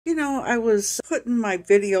You know, I was putting my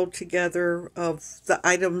video together of the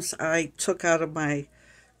items I took out of my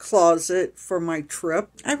closet for my trip.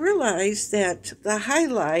 I realized that the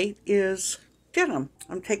highlight is denim.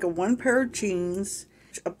 I'm taking one pair of jeans,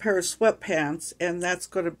 a pair of sweatpants, and that's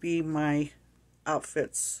going to be my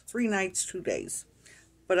outfits. 3 nights, 2 days.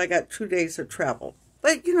 But I got 2 days of travel.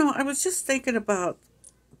 But, you know, I was just thinking about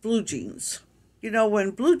blue jeans. You know, when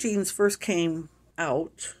blue jeans first came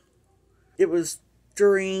out, it was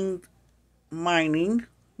during mining,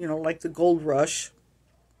 you know, like the gold rush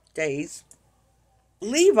days.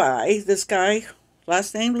 Levi, this guy,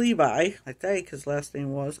 last name Levi, I think his last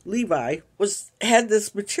name was Levi, had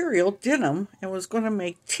this material, denim, and was going to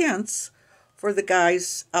make tents for the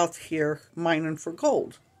guys out here mining for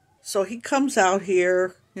gold. So he comes out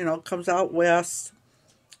here, you know, comes out west.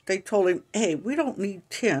 They told him, hey, we don't need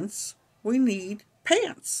tents. We need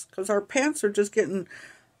pants because our pants are just getting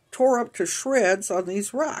tore up to shreds on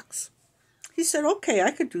these rocks. He said, okay,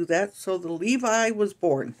 I could do that. So the Levi was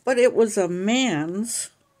born. But it was a man's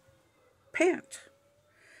pant.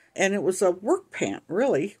 And it was a work pant,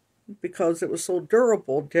 really, because it was so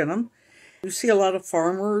durable, denim. You see a lot of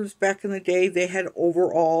farmers back in the day, they had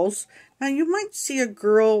overalls. Now, you might see a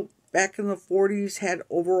girl back in the 40s had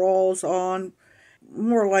overalls on.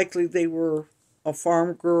 More likely they were a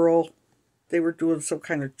farm girl. They were doing some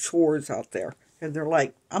kind of chores out there. And they're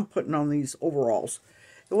like, I'm putting on these overalls.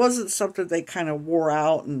 It wasn't something they kind of wore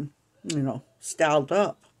out and, you know, styled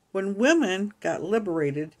up. When women got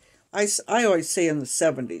liberated, I always say in the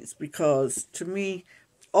 70s, because to me,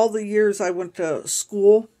 all the years I went to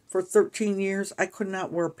school for 13 years, I could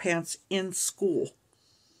not wear pants in school.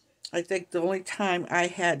 I think the only time I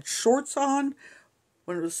had shorts on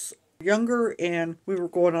when I was younger and we were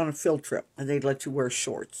going on a field trip and they'd let you wear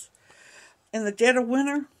shorts. In the dead of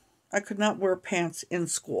winter, I could not wear pants in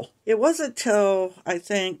school. It wasn't till, I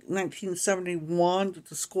think, 1971 that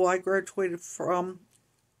the school I graduated from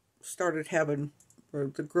started having, where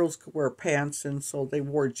the girls could wear pants, and so they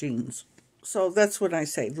wore jeans. So that's when I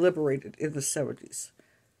say liberated in the 70s.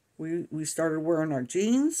 We started wearing our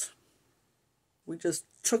jeans. We just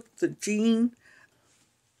took the jean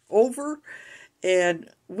over, and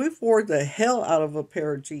we wore the hell out of a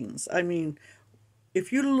pair of jeans. I mean,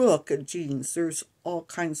 if you look at jeans, there's all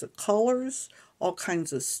kinds of colors, all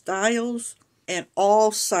kinds of styles, and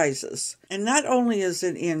all sizes. And not only is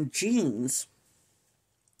it in jeans,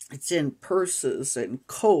 it's in purses and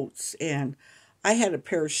coats. And I had a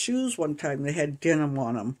pair of shoes one time that had denim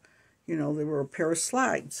on them. You know, they were a pair of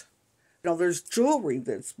slides. You know, there's jewelry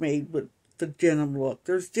that's made with the denim look.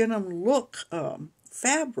 There's denim look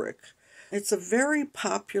fabric. It's a very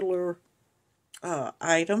popular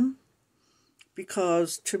item.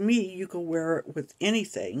 Because to me, you can wear it with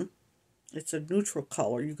anything. It's a neutral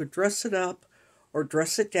color. You could dress it up or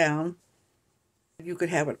dress it down. You could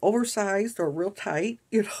have it oversized or real tight.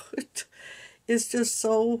 You know, it's just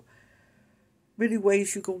so many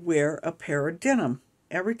ways you could wear a pair of denim.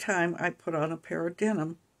 Every time I put on a pair of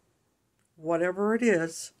denim, whatever it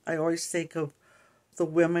is, I always think of the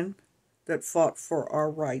women that fought for our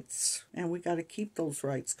rights. And we got to keep those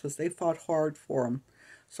rights because they fought hard for them.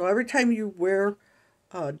 So every time you wear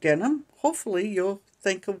denim, hopefully you'll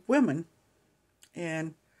think of women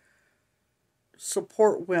and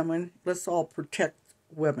support women. Let's all protect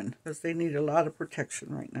women because they need a lot of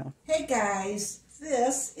protection right now. Hey guys,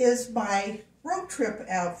 this is my road trip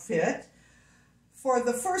outfit for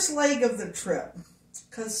the first leg of the trip.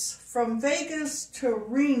 Because from Vegas to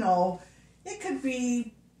Reno, it could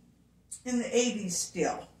be in the 80s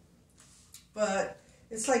still. But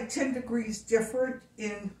it's like 10 degrees different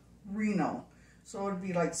in Reno. So it would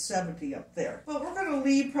be like 70 up there. But we're going to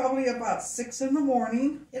leave probably about 6 in the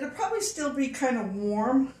morning. It'll probably still be kind of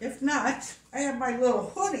warm. If not, I have my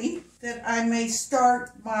little hoodie that I may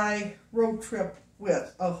start my road trip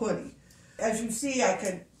with, a hoodie. As you see, I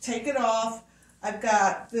can take it off. I've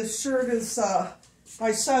got, this shirt is,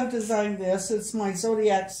 my son designed this. It's my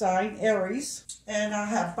zodiac sign, Aries. And I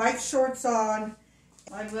have bike shorts on,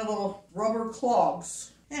 my little rubber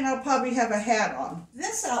clogs, and I'll probably have a hat on.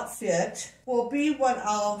 This outfit will be what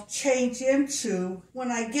I'll change into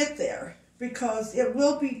when I get there because it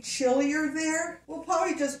will be chillier there. We'll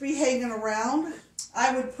probably just be hanging around.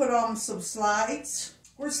 I would put on some slides.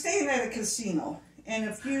 We're staying at a casino, and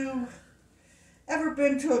if you've ever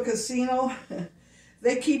been to a casino,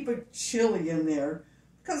 they keep it chilly in there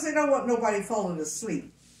because they don't want nobody falling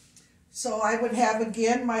asleep. So I would have,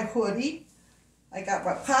 again, my hoodie. I got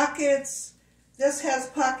my pockets. This has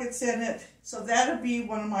pockets in it, so that'll be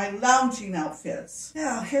one of my lounging outfits.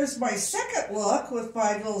 Now, here's my second look with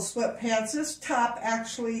my little sweatpants. This top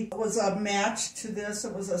actually was a match to this.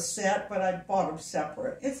 It was a set, but I bought them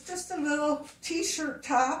separate. It's just a little t-shirt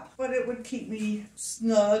top, but it would keep me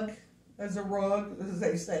snug as a rug, as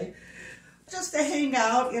they say. Just to hang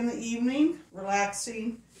out in the evening,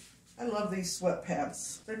 relaxing. I love these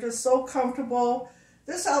sweatpants. They're just so comfortable.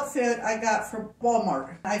 This outfit I got from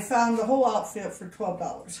Walmart. I found the whole outfit for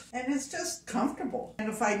 $12. And it's just comfortable. And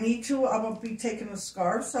if I need to, I'm going to be taking a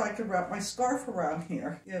scarf so I can wrap my scarf around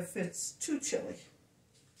here if it's too chilly.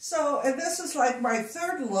 So, and this is like my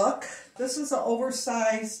third look. This is an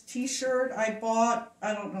oversized t-shirt I bought,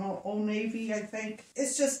 I don't know, Old Navy, I think.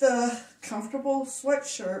 It's just a comfortable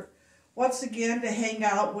sweatshirt. Once again, to hang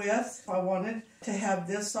out with. If I wanted to have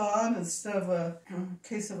this on instead of in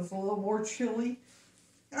case it was a little more chilly.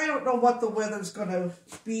 I don't know what the weather's going to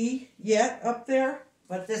be yet up there,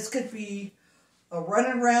 but this could be a run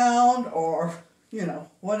around or, you know,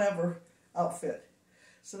 whatever outfit.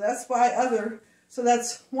 So that's so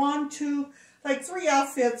that's three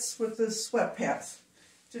outfits with this sweatpants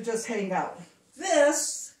to just hang out.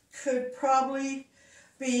 This could probably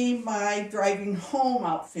be my driving home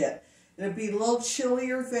outfit. It'd be a little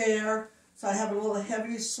chillier there. So I have a little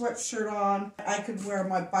heavy sweatshirt on. I could wear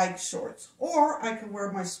my bike shorts, or I could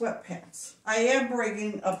wear my sweatpants. I am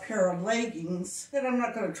bringing a pair of leggings that I'm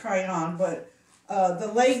not going to try on, but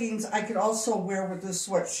the leggings I could also wear with this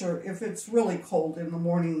sweatshirt if it's really cold in the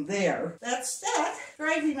morning there. That's that.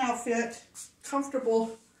 Driving outfit,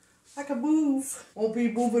 comfortable. I can move. Won't be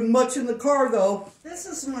moving much in the car though. This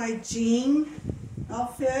is my jean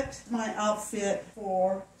outfit, my outfit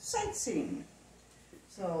for sightseeing.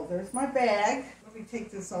 So there's my bag. Let me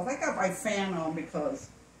take this off. I got my fan on because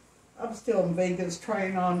I'm still in Vegas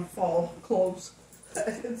trying on fall clothes.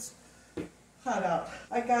 It's hot out.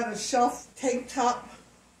 I got a shelf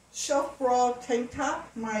bra tank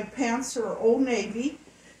top. My pants are Old Navy.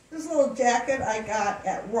 This little jacket I got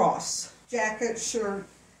at Ross. Jacket, shirt.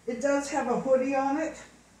 It does have a hoodie on it.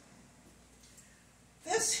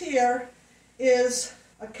 This here is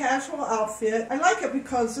a casual outfit. I like it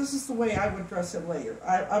because this is the way I would dress it later.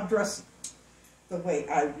 I'm dressed the way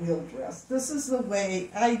I will dress. This is the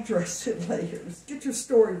way I dress it later. Get your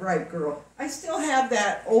story right, girl. I still have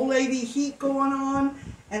that old lady heat going on,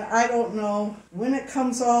 and I don't know when it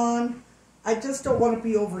comes on. I just don't want to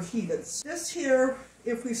be overheated. This here,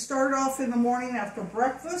 if we start off in the morning after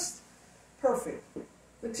breakfast, perfect.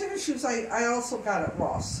 The tennis shoes I also got at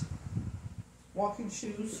Ross. Walking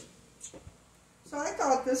shoes. So I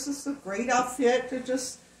thought this is a great outfit to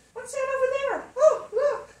just, what's that over there? Oh,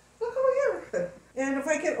 look over here. And if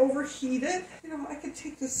I get overheated, you know, I can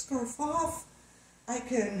take this scarf off. I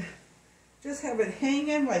can just have it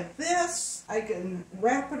hanging like this. I can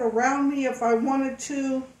wrap it around me if I wanted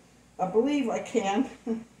to. I believe I can.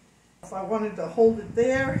 If I wanted to hold it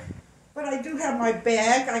there. But I do have my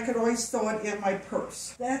bag. I could always throw it in my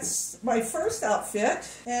purse. That's my first outfit.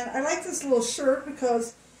 And I like this little shirt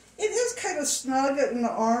because it is kind of snug in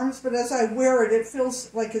the arms, but as I wear it, it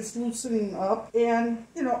feels like it's loosening up. And,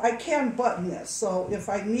 you know, I can button this, so if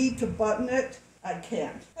I need to button it, I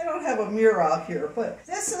can. I don't have a mirror out here, but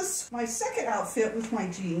this is my second outfit with my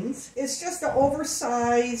jeans. It's just an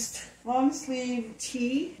oversized long sleeve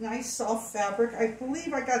tee, nice soft fabric. I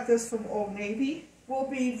believe I got this from Old Navy. We'll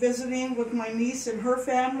be visiting with my niece and her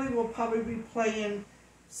family. We'll probably be playing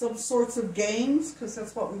some sorts of games, because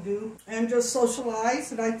that's what we do, and just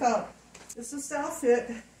socialize. And I thought, this is the outfit.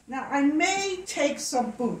 Now, I may take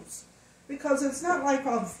some boots, because it's not like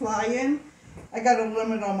I'm flying. I got a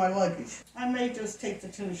limit on my luggage. I may just take the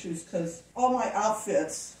tennis shoes, because all my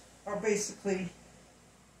outfits are basically,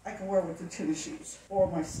 I can wear with the tennis shoes, or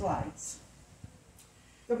my slides.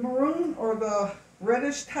 The maroon, or the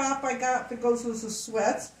reddish top I got that goes with the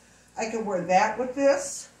sweats, I can wear that with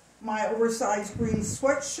this. My oversized green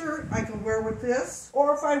sweatshirt I can wear with this.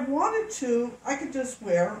 Or if I wanted to, I could just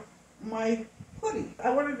wear my hoodie.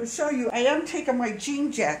 I wanted to show you, I am taking my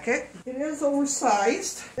jean jacket. It is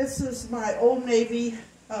oversized. This is my Old Navy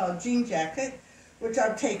jean jacket, which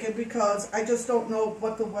I've taken because I just don't know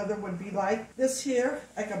what the weather would be like. This here,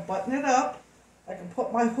 I can button it up. I can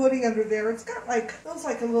put my hoodie under there. It's got like, feels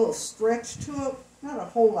like a little stretch to it. Not a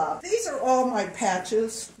whole lot. These are all my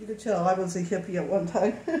patches. You can tell I was a hippie at one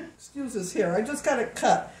time. Excuse this hair. I just got it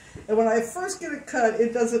cut. And when I first get it cut,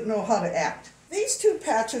 it doesn't know how to act. These two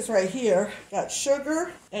patches right here, got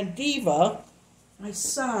Sugar and Diva. My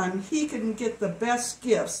son, he can get the best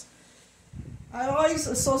gifts. I always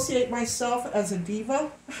associate myself as a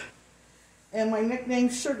diva. And my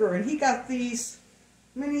nickname's Sugar. And he got these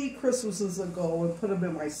many Christmases ago and put them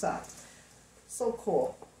in my sock. So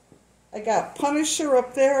cool. I got Punisher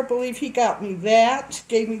up there. I believe he got me that,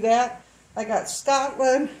 gave me that. I got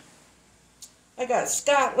Scotland.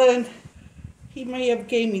 He may have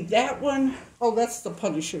gave me that one. Oh, that's the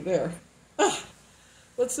Punisher there. Ah,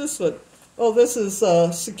 what's this one? Oh, this is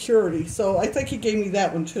security. So I think he gave me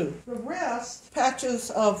that one too. The rest, patches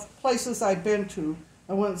of places I've been to.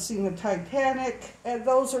 I went and seen the Titanic, and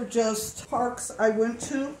those are just parks I went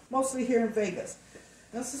to, mostly here in Vegas.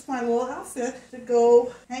 This is my little outfit to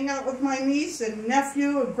go hang out with my niece and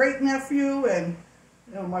nephew, and great nephew, and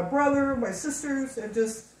my brother, my sisters, and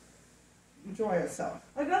just enjoy ourselves.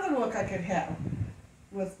 Another look I could have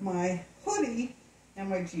with my hoodie and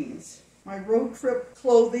my jeans. My road trip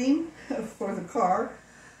clothing for the car.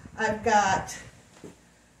 I've got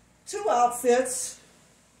 2 outfits,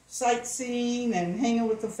 sightseeing and hanging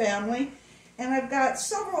with the family. And I've got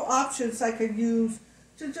several options I could use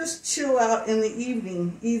to just chill out in the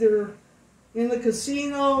evening, either in the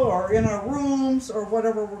casino or in our rooms or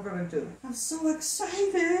whatever we're going to do. I'm so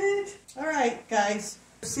excited. All right, guys.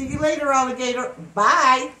 See you later, alligator.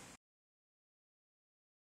 Bye.